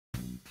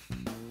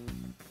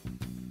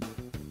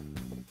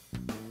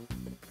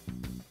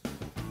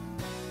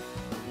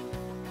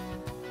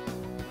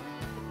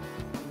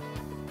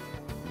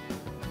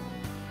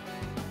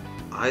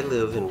I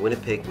live in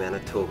Winnipeg,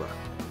 Manitoba.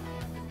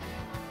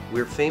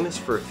 We're famous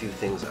for a few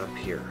things up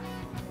here.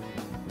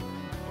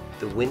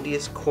 The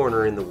windiest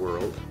corner in the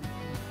world,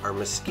 our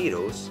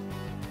mosquitoes,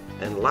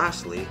 and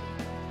lastly,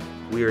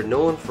 we are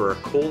known for our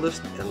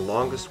coldest and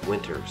longest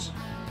winters,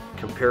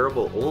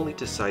 comparable only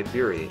to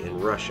Siberia in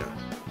Russia.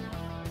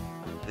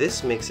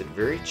 This makes it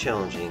very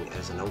challenging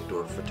as an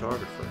outdoor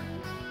photographer.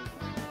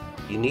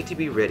 You need to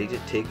be ready to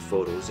take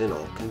photos in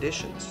all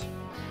conditions.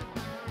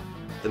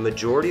 The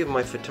majority of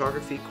my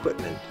photography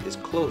equipment is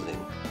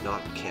clothing,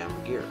 not camera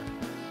gear.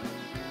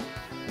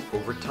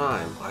 Over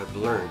time, I've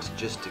learned to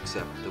just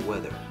accept the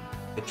weather.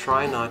 I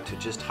try not to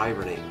just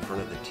hibernate in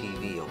front of the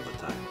TV all the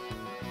time.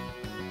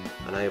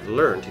 And I have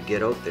learned to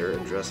get out there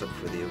and dress up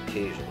for the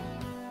occasion.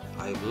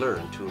 I have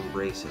learned to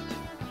embrace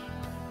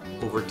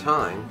it. Over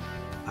time,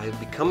 I have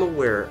become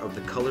aware of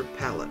the color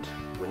palette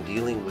when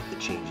dealing with the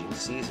changing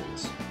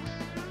seasons.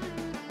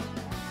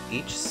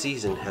 Each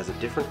season has a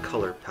different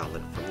color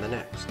palette from the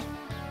next.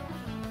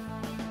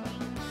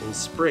 In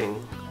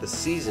spring, the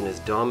season is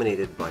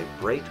dominated by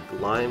bright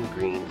lime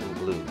green and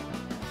blue.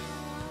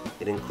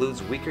 It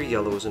includes weaker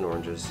yellows and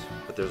oranges,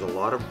 but there's a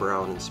lot of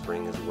brown in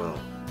spring as well.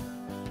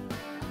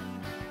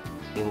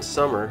 In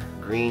summer,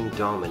 green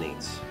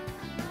dominates.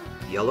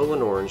 Yellow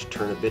and orange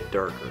turn a bit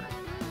darker.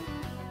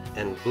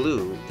 And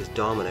blue is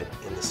dominant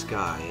in the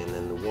sky and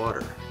in the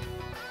water.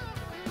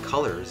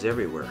 Color is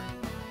everywhere.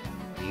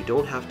 You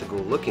don't have to go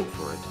looking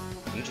for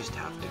it, you just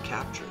have to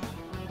capture it.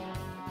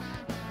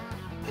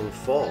 In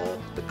fall,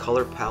 the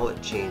color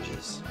palette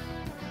changes.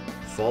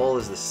 Fall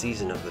is the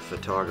season of the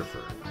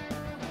photographer.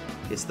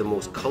 It's the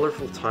most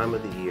colorful time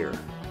of the year.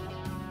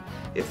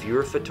 If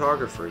you're a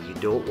photographer, you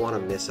don't want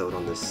to miss out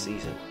on this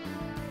season.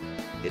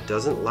 It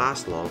doesn't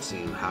last long, so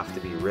you have to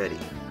be ready.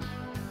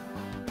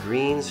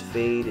 Greens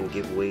fade and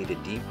give way to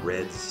deep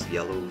reds,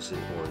 yellows,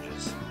 and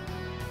oranges.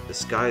 The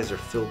skies are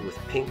filled with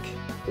pink,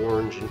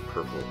 orange, and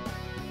purple.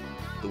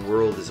 The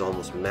world is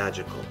almost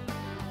magical.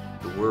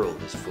 The world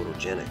is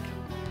photogenic.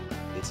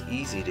 It's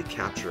easy to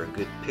capture a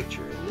good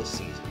picture in this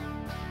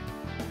season.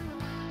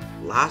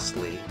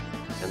 Lastly,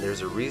 and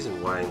there's a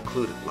reason why I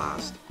included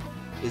last,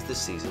 is the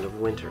season of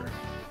winter.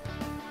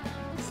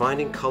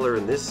 Finding color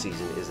in this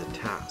season is a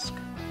task.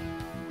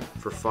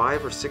 For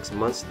 5 or 6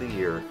 months of the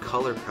year,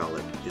 color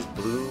palette is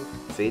blue,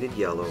 faded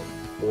yellow,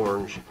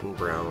 orange, and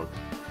brown,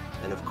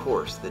 and of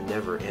course the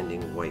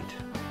never-ending white.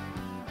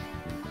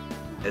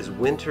 As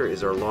winter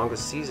is our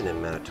longest season in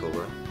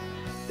Manitoba,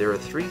 there are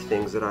 3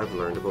 things that I've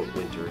learned about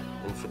winter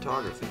in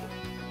photography.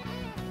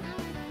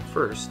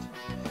 First,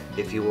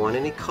 if you want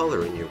any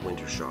color in your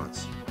winter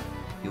shots,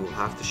 you will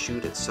have to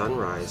shoot at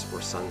sunrise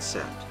or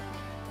sunset.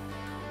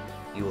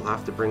 You will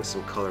have to bring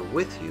some color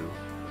with you,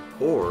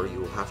 or you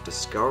will have to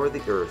scour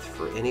the earth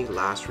for any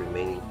last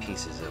remaining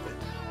pieces of it.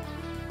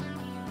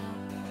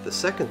 The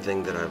second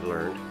thing that I've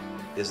learned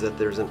is that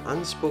there's an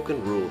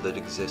unspoken rule that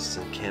exists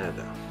in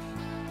Canada.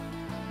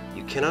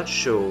 You cannot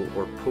show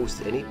or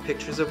post any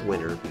pictures of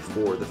winter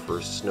before the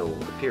first snow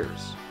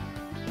appears.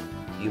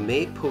 You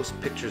may post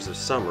pictures of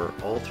summer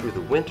all through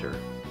the winter,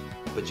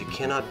 but you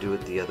cannot do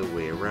it the other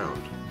way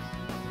around.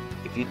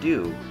 If you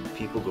do,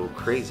 people go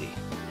crazy.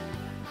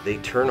 They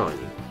turn on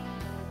you.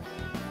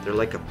 They're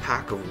like a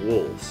pack of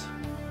wolves.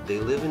 They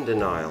live in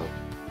denial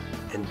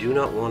and do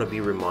not want to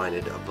be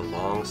reminded of the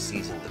long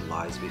season that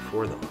lies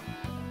before them.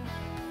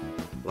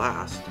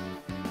 Last,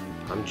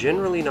 I'm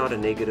generally not a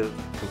negative,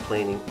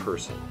 complaining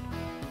person.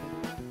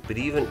 But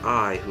even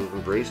I, who have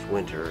embraced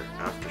winter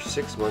after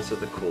 6 months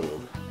of the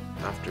cold,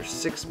 after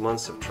 6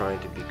 months of trying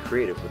to be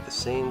creative with the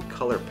same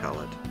color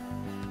palette,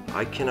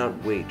 I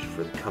cannot wait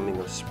for the coming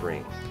of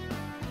spring,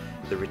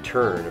 the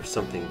return of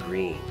something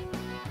green,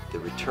 the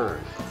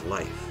return of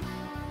life.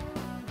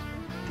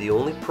 The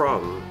only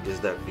problem is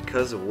that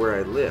because of where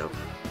I live,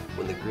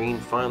 when the green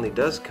finally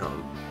does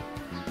come,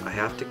 I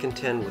have to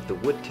contend with the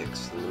wood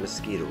ticks and the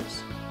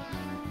mosquitoes,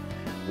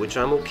 which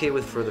I'm okay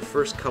with for the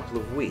first couple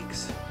of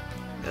weeks,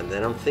 and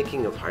then I'm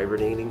thinking of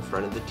hibernating in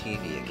front of the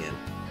TV again.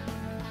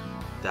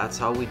 That's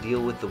how we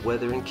deal with the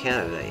weather in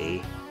Canada,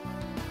 eh?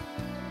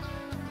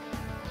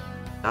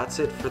 That's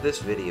it for this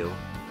video,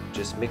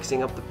 just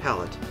mixing up the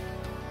palette.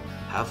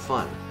 Have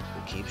fun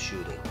and keep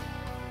shooting.